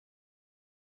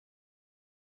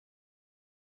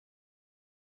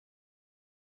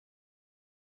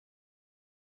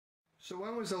So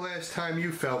when was the last time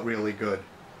you felt really good?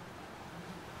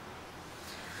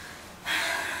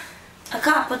 A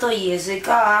couple of years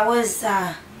ago, I was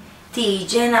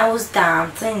DJing, I was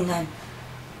dancing, and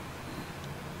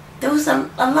there was a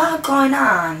lot going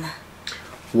on.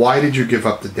 Why did you give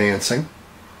up the dancing?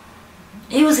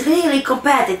 It was really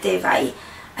competitive. I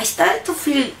started to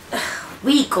feel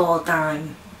weak all the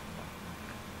time.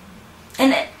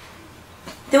 And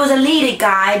there was a leader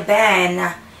guy,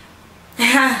 Ben.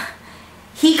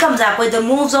 He comes up with the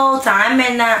moves all the time,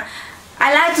 and I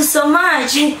liked it so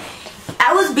much.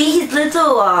 I was being his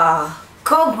little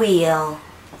cogwheel.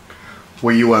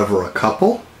 Were you ever a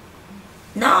couple?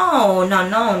 No.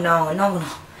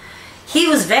 He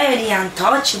was very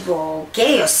untouchable,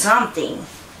 gay or something.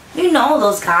 You know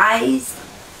those guys.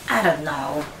 I don't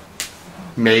know.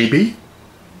 Maybe.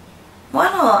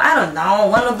 I don't know,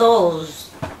 one of those.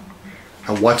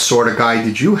 And what sort of guy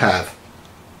did you have?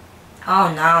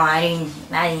 Oh no, I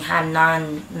didn't have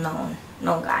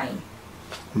no guy.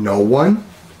 No one?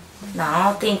 No,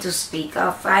 nothing to speak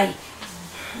of. A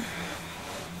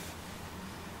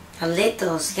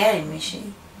little scary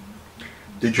machine.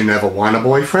 Did you never want a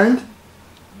boyfriend?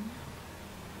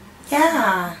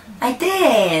 Yeah, I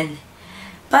did.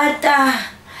 But I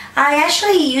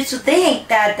actually used to think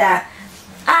that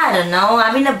I don't know,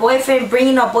 having a boyfriend,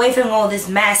 bringing a boyfriend all this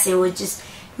mess, it would just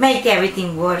make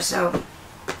everything worse. So,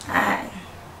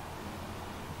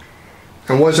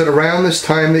 And was it around this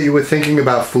time that you were thinking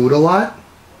about food a lot?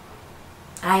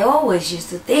 I always used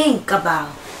to think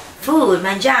about food,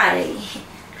 mangiare.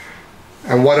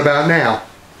 And what about now?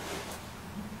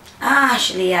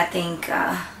 Actually, I think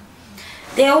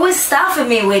they always stuffing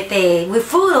me with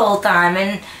food all the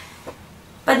time,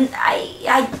 but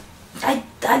I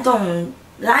don't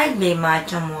like me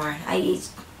much anymore. I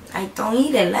don't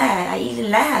eat it less. I eat it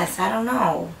less. I don't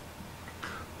know.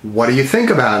 What do you think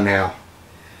about now?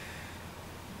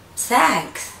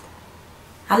 Sex.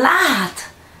 A lot.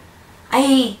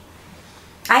 I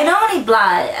don't eat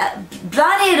blood.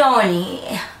 Blood it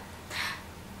only.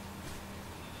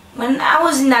 When I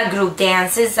was in that group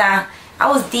dances, I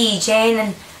was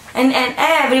DJing and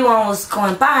everyone was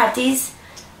going parties.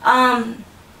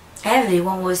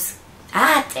 Everyone was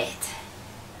at it,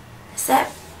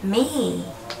 except me.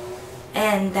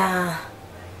 And now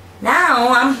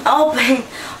I'm open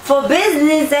for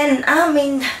business, and I'm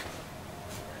in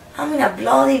a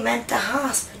bloody mental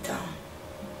hospital.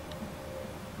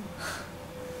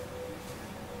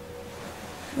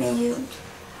 I mean,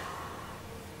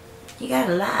 you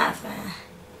gotta laugh, man.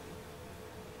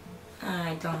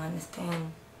 I don't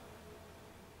understand.